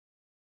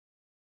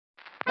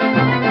Hey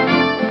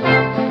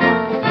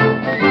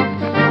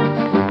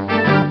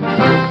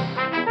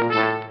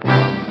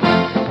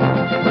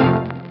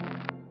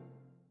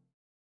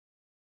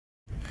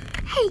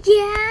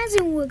guys,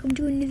 and welcome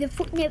to another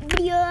Fortnite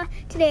video.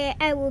 Today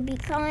I will be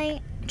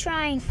trying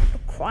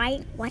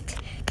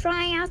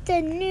out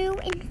the new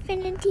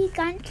Infinity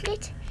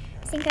Gauntlet.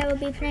 I think I will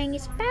be playing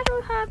as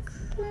Battlehawk.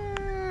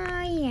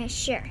 Yeah,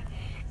 sure.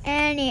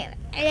 And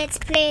let's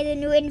play the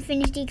new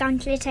Infinity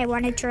Gauntlet. I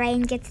want to try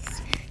and get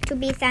to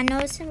be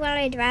Thanos. Well,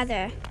 I'd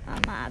rather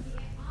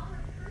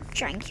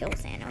try and kill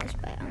Thanos,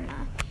 but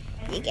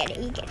you get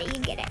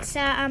it.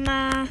 So I'm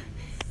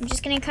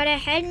just gonna cut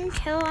ahead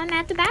until I'm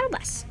at the battle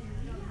bus.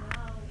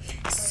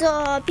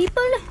 So,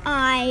 people,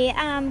 I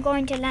am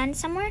going to land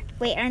somewhere.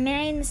 Wait, am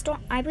I in the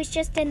storm? I was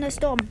just in the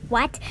storm.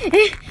 What?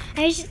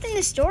 I was just in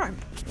the storm.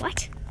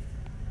 What?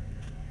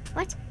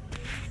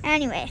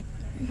 Anyway,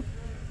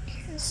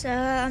 so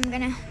I'm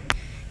gonna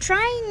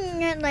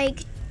try and,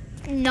 like,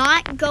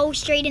 not go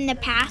straight in the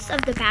path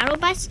of the battle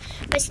bus,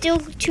 but still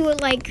to a,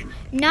 like,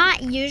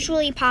 not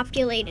usually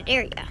populated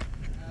area.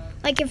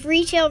 Like, if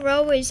Retail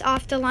Row is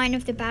off the line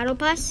of the battle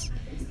bus,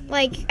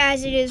 like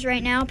as it is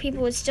right now,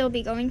 people would still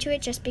be going to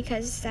it just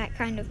because it's that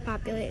kind of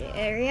populated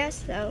area.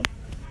 So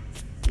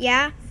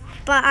yeah,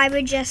 but I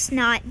would just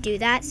not do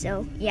that.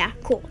 So yeah,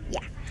 cool.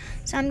 Yeah,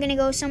 so I'm gonna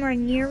go somewhere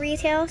near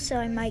retail, so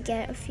I might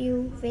get a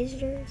few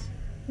visitors.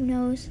 Who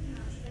knows?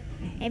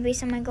 Maybe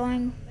someone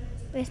going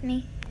with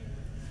me.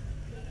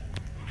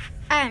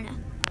 I don't know.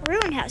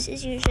 Ruin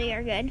houses usually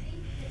are good.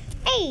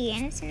 Hey,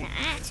 and it's in the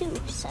eye too.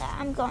 So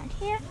I'm going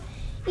here,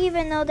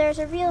 even though there's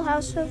a real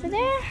house over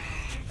there.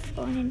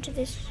 Going into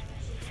this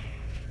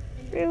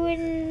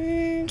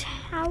ruined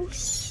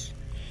house.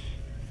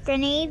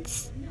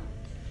 Grenades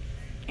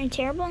are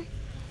terrible.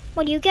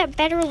 Well, you get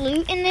better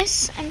loot in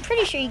this? I'm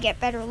pretty sure you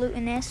get better loot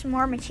in this.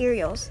 More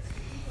materials,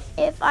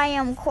 if I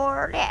am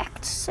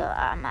correct. So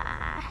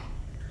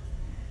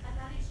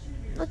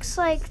looks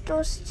like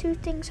those two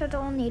things are the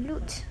only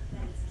loot.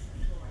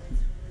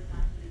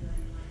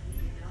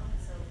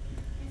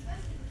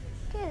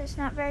 Okay, that's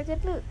not very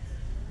good loot.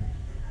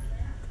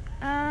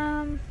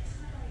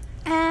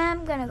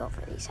 I'm gonna go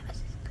for these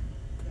houses.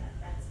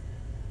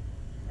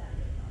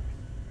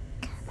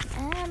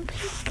 Come on,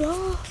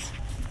 people.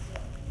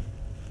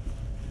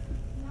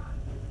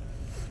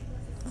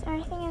 Is there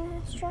anything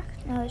in this truck?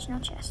 No, there's no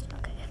chest.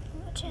 Okay,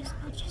 no chest.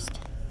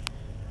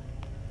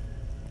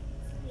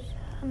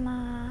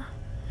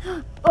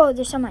 Oh,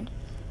 there's someone.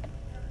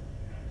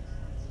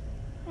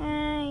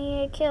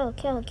 Yeah, kill.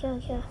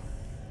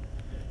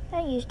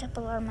 I used up a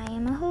lot of my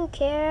ammo. Who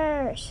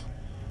cares?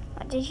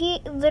 Did he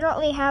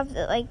literally have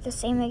the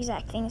same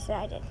exact things that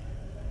I did?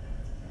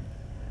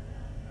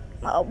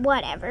 Well,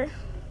 whatever.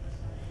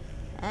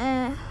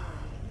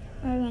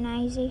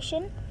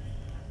 Organization.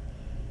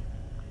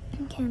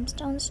 Okay, I'm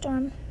still in the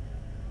storm.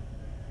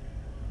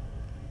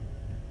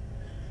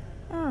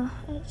 Oh,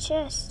 a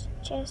chest.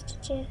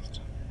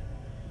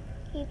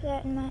 Keep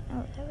that in mind.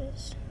 Oh, that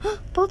was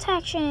bolt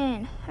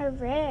action.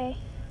 Hooray.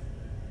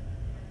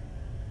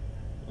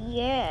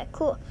 Yeah,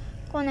 cool.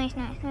 Nice.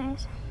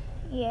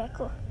 Yeah,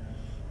 cool.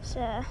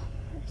 So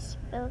let's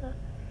build up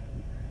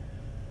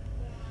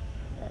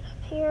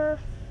here.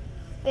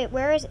 Wait,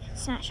 where is it?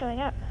 It's not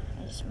showing up.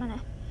 I just want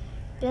to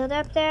build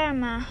up there.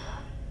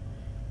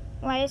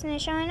 Why isn't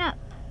it showing up?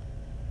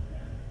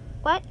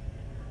 What?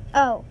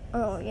 Oh,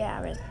 yeah,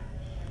 I was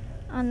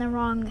on the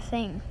wrong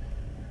thing.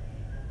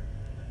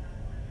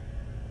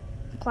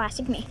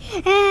 Classic me.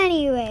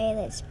 Anyway,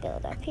 let's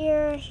build up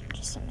here.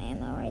 Just some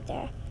ammo right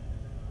there.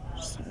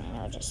 Just some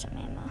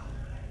ammo.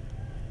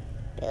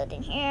 Build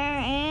in here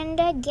and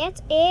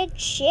get a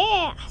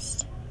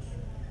chest.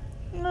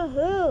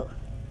 Woohoo!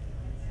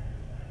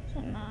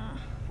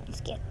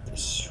 Let's get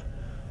this.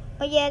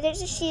 Oh yeah,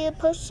 there's a shield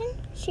potion.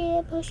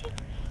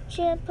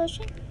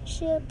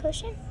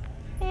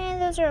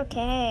 And those are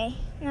okay.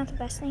 Not the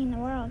best thing in the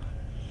world.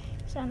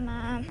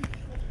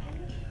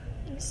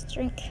 Let's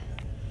drink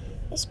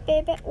this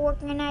baby.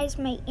 Organize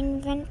my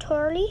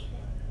inventory.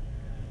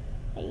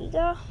 There you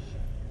go.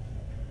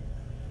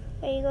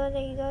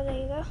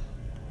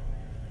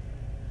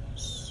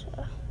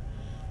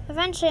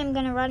 Eventually I'm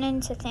gonna run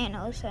into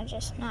Thanos, so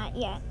just not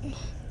yet.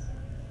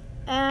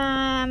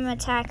 I'm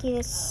attacking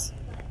this.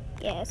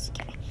 Yeah, it's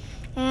okay.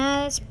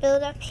 Let's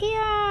build up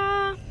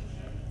here.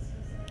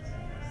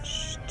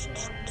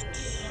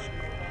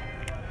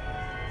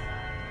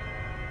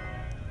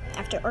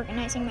 After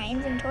organizing my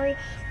inventory,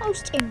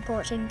 most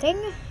important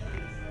thing.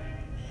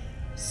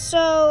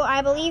 So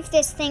I believe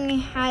this thing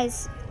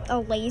has a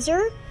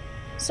laser.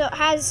 So it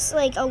has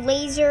like a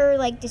laser,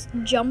 like this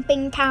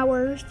jumping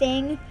power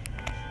thing.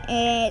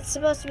 It's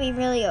supposed to be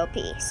really OP,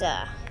 so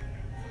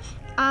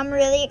I'm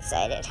really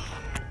excited.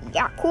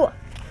 Yeah, cool.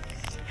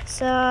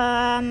 So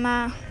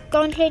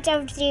Gauntlet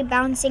of the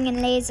bouncing and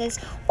lasers.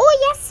 Oh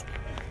yes,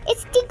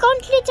 it's the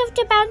Gauntlet of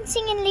the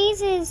bouncing and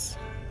lasers.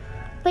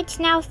 But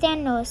now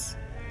Thanos,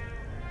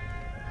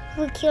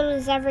 who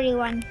kills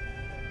everyone.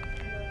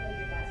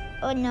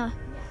 Oh no.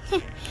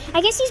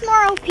 I guess he's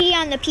more OP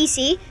on the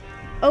PC.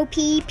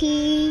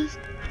 OPPC,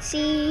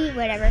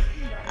 whatever.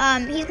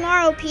 He's more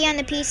OP on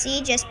the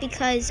PC just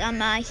because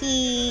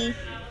he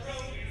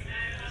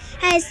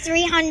has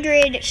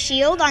 300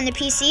 shield on the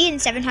PC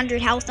and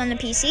 700 health on the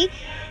PC.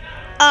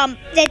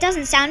 That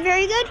doesn't sound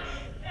very good.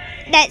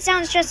 That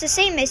sounds just the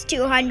same as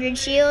 200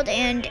 shield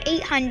and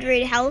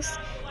 800 health,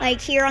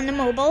 like here on the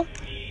mobile.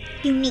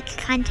 Unique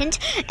content.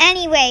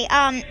 Anyway,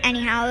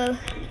 anyhow,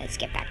 let's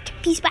get back to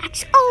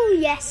beeswax. Oh,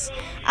 yes.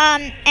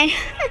 And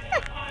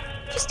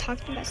just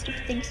talking about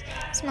stupid things.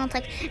 Small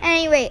tech.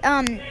 Anyway,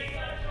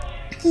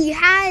 he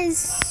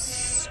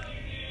has...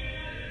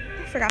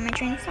 I forgot my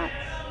train of thought.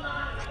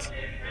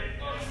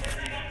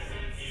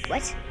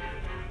 What?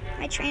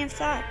 My train of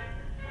thought.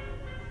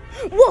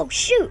 Whoa,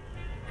 shoot!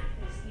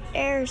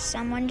 There's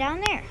someone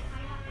down there.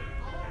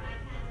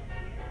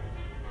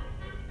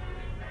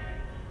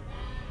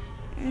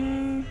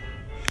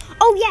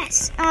 Oh,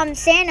 yes.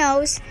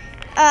 Thanos,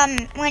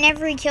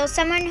 whenever he kills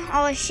someone,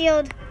 all his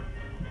shield,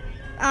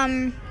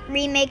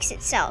 remakes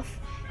itself.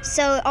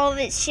 So all of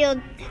his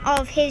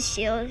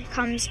shield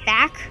comes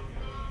back.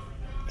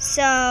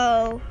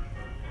 So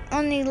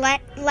only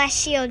less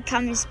shield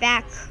comes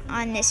back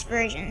on this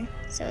version.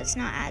 So it's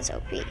not as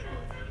OP.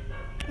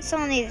 It's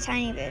only a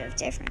tiny bit of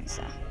difference,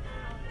 though.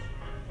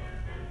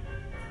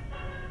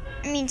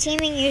 I mean,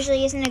 teaming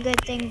usually isn't a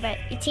good thing, but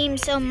you team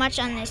so much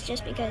on this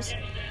just because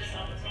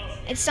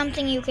it's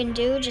something you can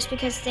do, just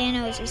because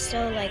Thanos is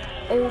so, like,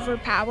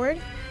 overpowered.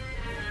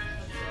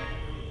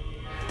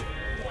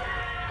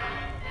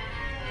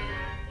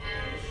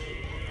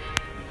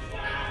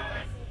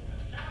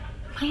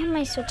 Why am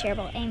I so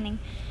terrible at aiming?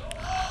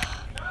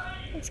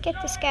 Let's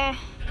get this guy.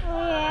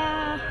 Oh,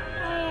 yeah.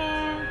 Oh,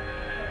 yeah.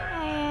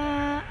 Oh,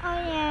 yeah. Oh,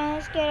 yeah.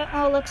 Let's get it.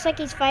 Oh, looks like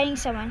he's fighting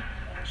someone.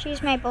 Should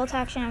use my bolt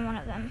action on one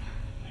of them.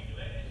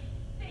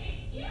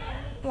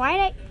 Why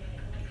did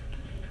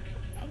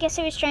I guess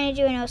I was trying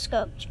to do a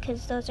no-scope,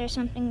 because those are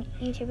something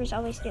YouTubers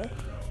always do.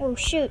 Oh,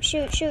 shoot,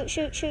 shoot, shoot,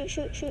 shoot, shoot,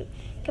 shoot, shoot.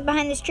 Get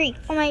behind this tree.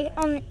 Oh my,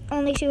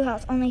 only 2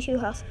 health, only 2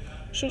 health.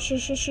 Shoot, shoot,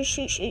 shoot, shoot,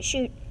 shoot, shoot,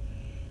 shoot.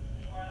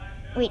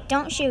 Wait,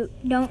 don't shoot,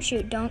 don't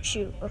shoot, don't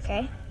shoot,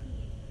 okay?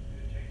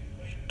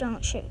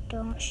 Don't shoot,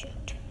 don't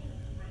shoot.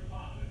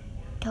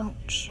 Don't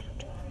shoot.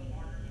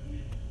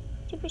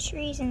 Stupid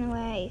tree's in the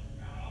way.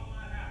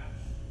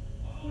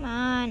 Come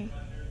on.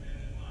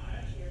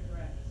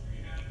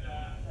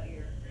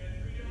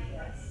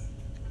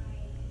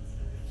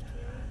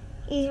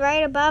 He's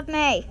right above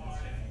me.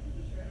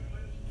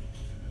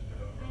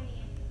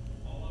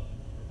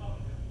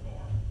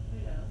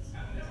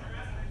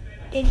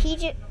 Did he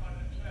just...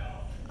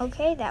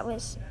 Okay, that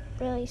was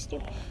really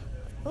stupid.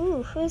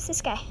 Ooh, who's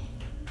this guy?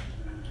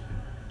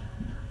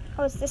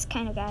 Oh, it's this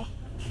kind of guy.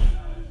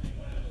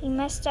 He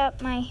messed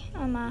up my,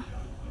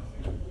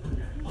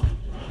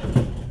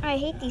 I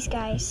hate these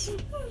guys.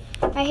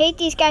 I hate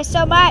these guys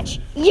so much.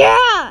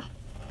 Yeah!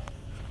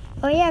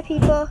 Oh yeah,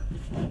 people.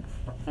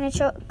 I'm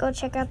gonna go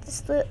check out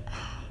this loot.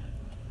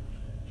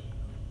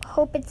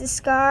 Hope it's a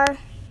scar,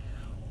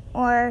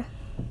 or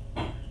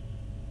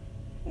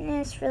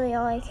that's really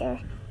all I care.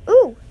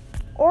 Ooh,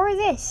 or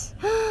this,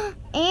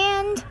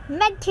 and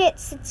med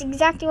kits. That's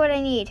exactly what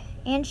I need,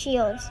 and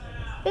shields.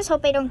 Just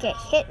hope I don't get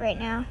hit right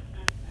now.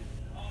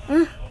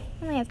 I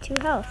only have 2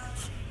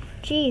 health.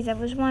 Geez, that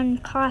was one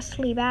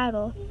costly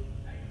battle.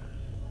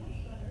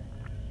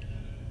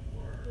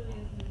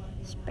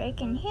 Let's break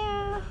in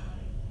here.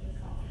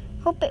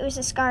 Hope it was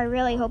a scar. I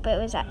really hope it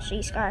was actually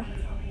a scar.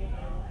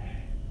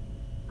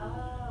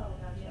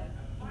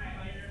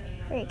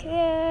 Break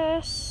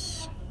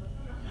this.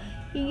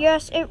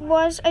 Yes, it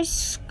was a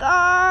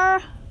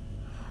scar.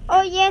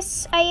 Oh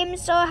yes, I am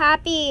so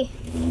happy.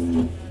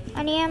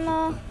 Any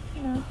ammo?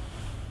 No.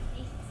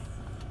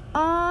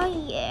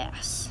 Oh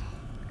yes.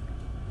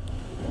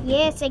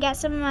 Yes, I got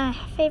some of my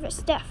favorite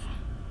stuff.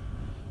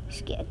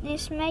 Let's get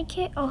this med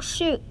kit. Oh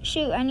shoot,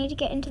 shoot, I need to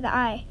get into the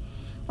eye.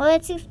 Well,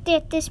 let's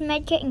get this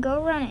med kit and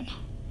go running.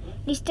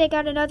 At least I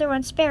got another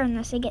one spare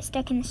unless I get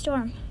stuck in the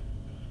storm.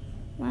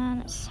 Well,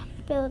 let's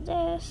build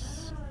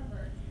this.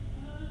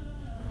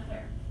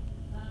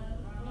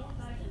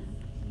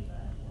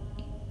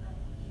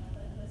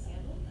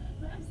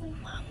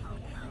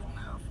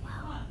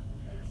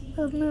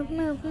 Move, move,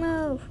 move,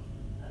 move.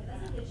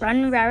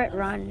 Run, rabbit,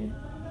 run.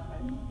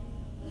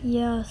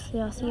 Yes,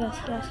 yes, yes,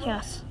 yes,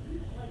 yes.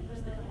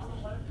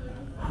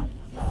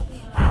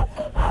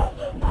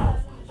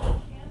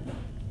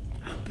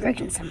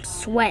 Breaking some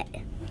sweat.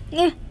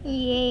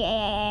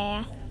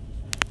 Yeah.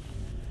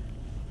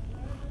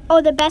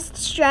 Oh, the best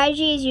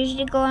strategy is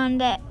usually to go on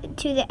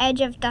to the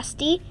edge of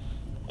Dusty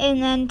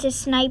and then to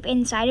snipe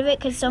inside of it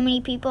because so many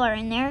people are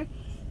in there.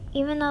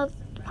 Even though,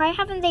 why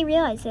haven't they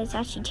realized that it's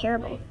actually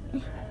terrible?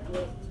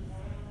 Oh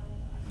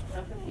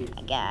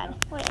my god,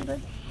 whatever.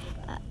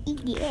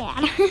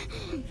 Yeah.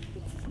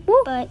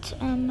 But,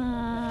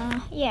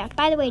 yeah.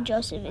 By the way,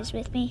 Joseph is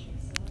with me.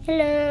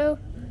 Hello.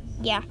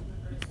 Yeah.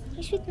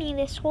 He's with me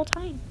this whole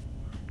time.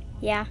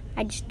 Yeah,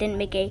 I just didn't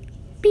make a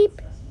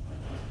beep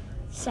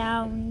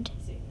sound.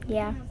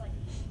 Yeah.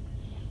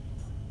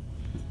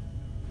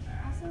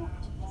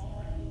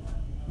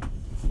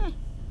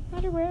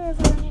 where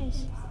everyone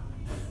is.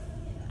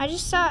 I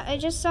just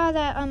saw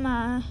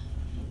that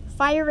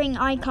firing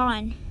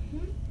icon.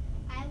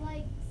 I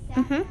like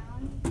sat down.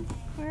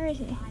 Where is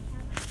it?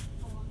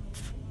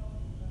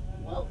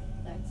 Well,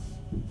 that's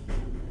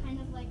kind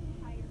of like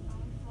how your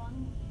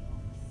phone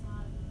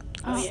flung.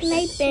 Oh,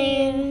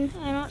 Sniping.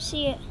 I don't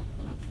see it.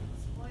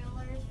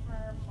 Spoilers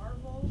for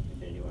Marvel.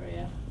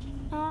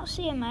 I don't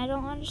see him. I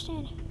don't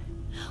understand.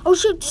 Oh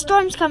shoot! The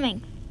storm's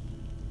coming.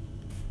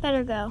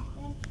 Better go.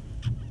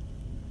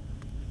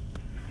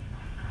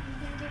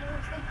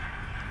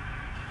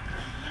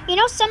 You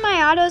know,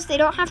 semi-autos, they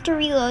don't have to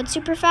reload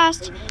super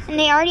fast, and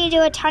they already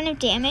do a ton of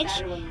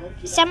damage.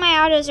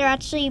 Semi-autos are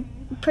actually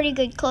pretty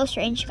good close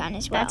range gun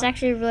as well. That's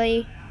actually a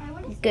really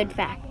good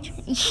fact.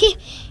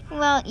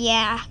 Well,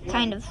 yeah,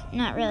 kind of.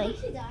 Not really.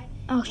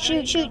 Oh,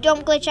 shoot,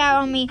 don't glitch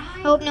out on me.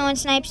 I hope no one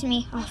snipes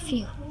me. Oh,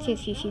 phew.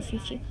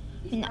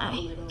 In the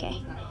eye.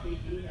 Okay.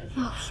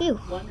 Oh, phew.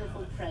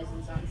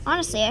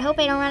 Honestly, I hope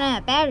I don't run out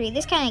of battery.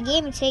 This kind of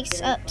game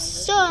takes up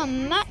so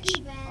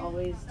much.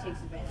 Always takes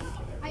advantage of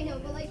it. I know,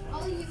 but like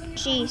all you and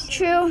Jeez.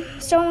 True.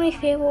 So many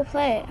people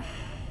play it.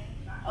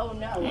 Oh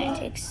no. And it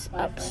takes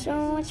up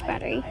so much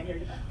battery.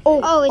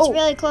 Oh, it's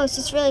really close.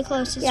 It's really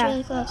close. It's Yeah.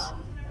 really close.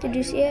 Did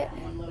you see it?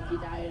 When Loki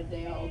died,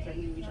 they all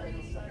turned to each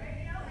other.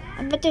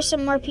 I bet there's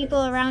some more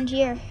people around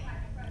here.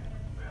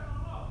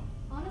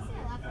 Honestly,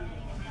 I laugh when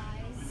anyone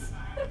dies.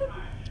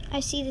 I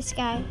see this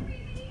guy.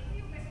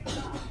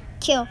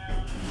 Kill.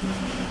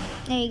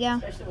 There you go.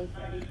 Especially with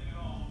Freddy.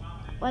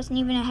 Wasn't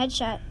even a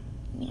headshot.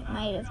 I mean, it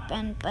might have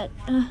been, but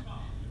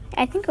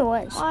I think it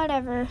was.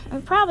 whatever.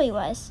 It probably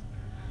was.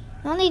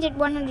 It only did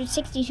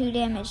 162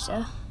 damage,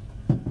 so.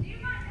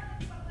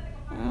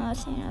 Oh,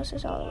 Thanos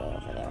is all the way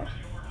over there.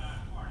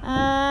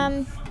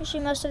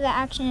 Actually, most of the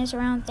action is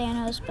around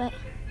Thanos, but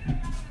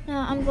no,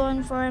 I'm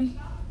going for him.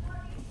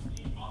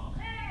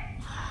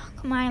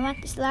 Come on, I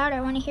want this louder.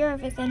 I want to hear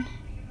everything.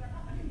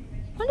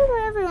 Wonder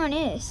where everyone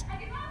is.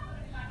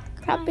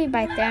 Probably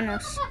by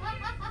Thanos.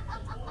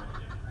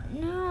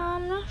 No,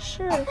 I'm not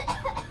sure.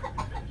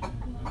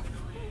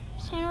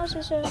 Thanos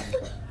is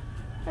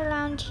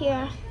around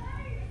here.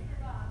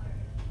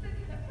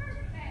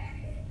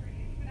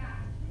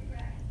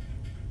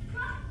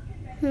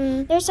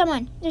 There's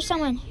someone.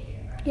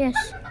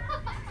 Yes.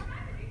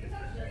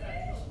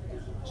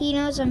 He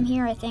knows I'm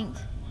here, I think.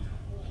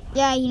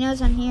 Yeah, he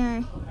knows I'm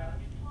here.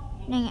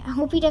 Dang it. I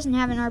hope he doesn't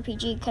have an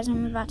RPG because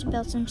I'm about to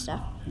build some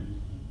stuff.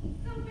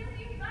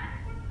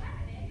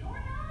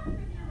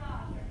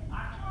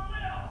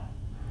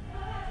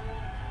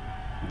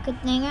 Good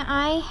thing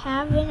I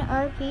have an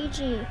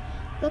RPG.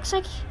 Looks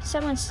like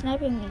someone's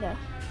sniping me though.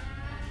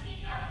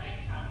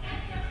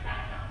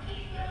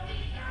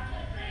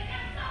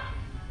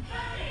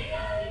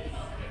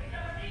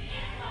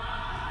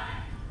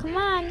 Come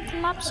on,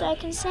 come up so I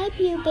can snipe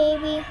you,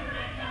 baby.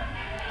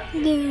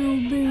 Little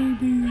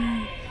baby.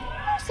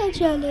 You're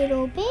such a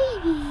little baby.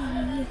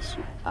 Yes,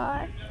 you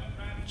are.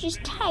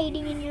 Just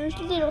hiding in your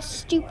little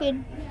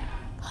stupid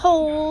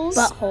holes.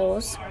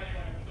 Buttholes.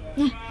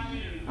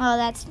 Oh,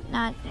 that's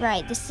not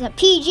right. This is a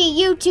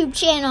PG YouTube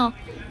channel.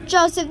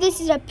 Joseph, this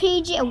is a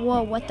PG.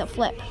 Whoa, what the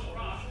flip?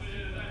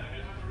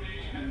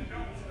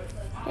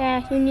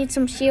 Yeah, you need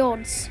some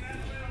shields.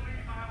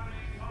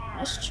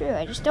 That's true.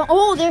 I just don't.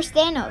 Oh, there's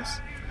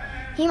Thanos.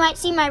 He might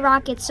see my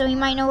rockets, so he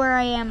might know where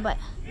I am, but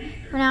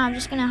for now, I'm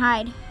just going to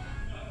hide.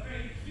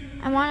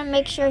 I want to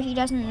make sure he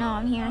doesn't know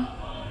I'm here.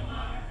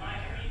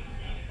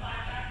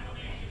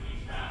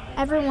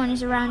 Everyone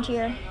is around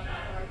here.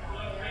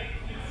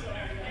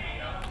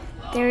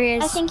 There he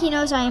is. I think he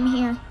knows I am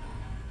here.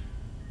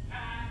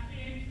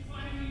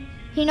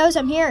 He knows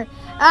I'm here.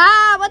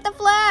 Ah, what the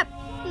flip?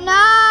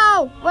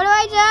 No! What do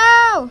I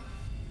do?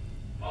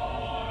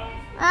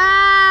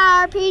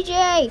 Ah,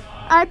 RPG!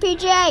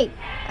 RPG!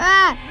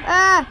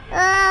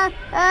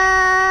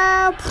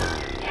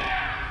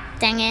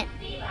 Dang it.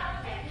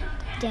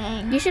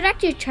 Dang. You should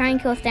actually try and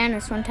kill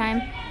Thanos one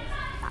time.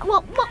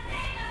 Well,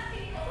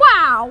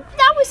 wow!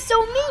 That was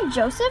so mean,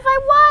 Joseph. I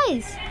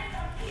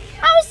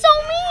was so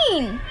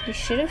mean. You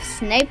should have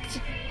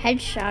sniped,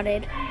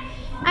 headshotted.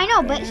 I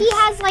know, but he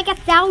has like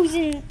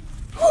 1,000.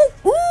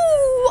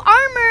 Ooh,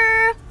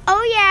 armor!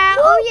 Oh yeah,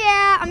 oh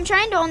yeah. I'm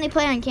trying to only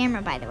play on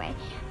camera, by the way.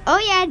 Oh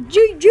yeah,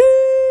 GG!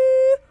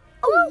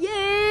 Oh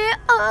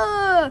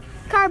yeah!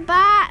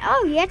 Carbot!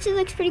 Oh, he actually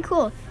looks pretty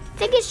cool. I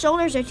think his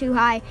shoulders are too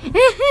high.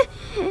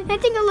 I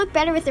think he'll look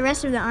better with the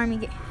rest of the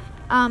army.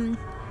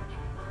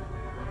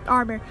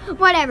 Armor.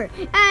 Whatever.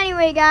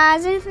 Anyway,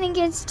 guys, I think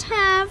it's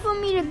time for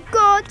me to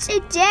go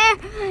today.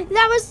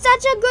 That was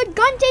such a good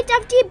Gauntlet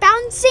of the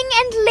bouncing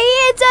and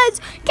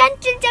lasers.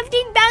 Gauntlet of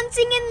the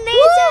bouncing and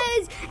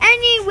lasers.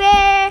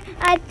 Anyway,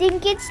 I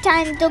think it's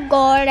time to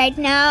go right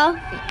now.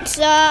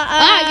 So,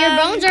 Your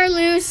bones are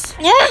loose.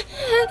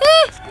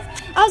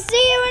 I'll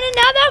see you in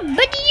another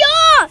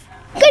video.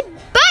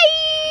 Goodbye.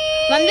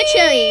 From the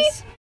Chili's.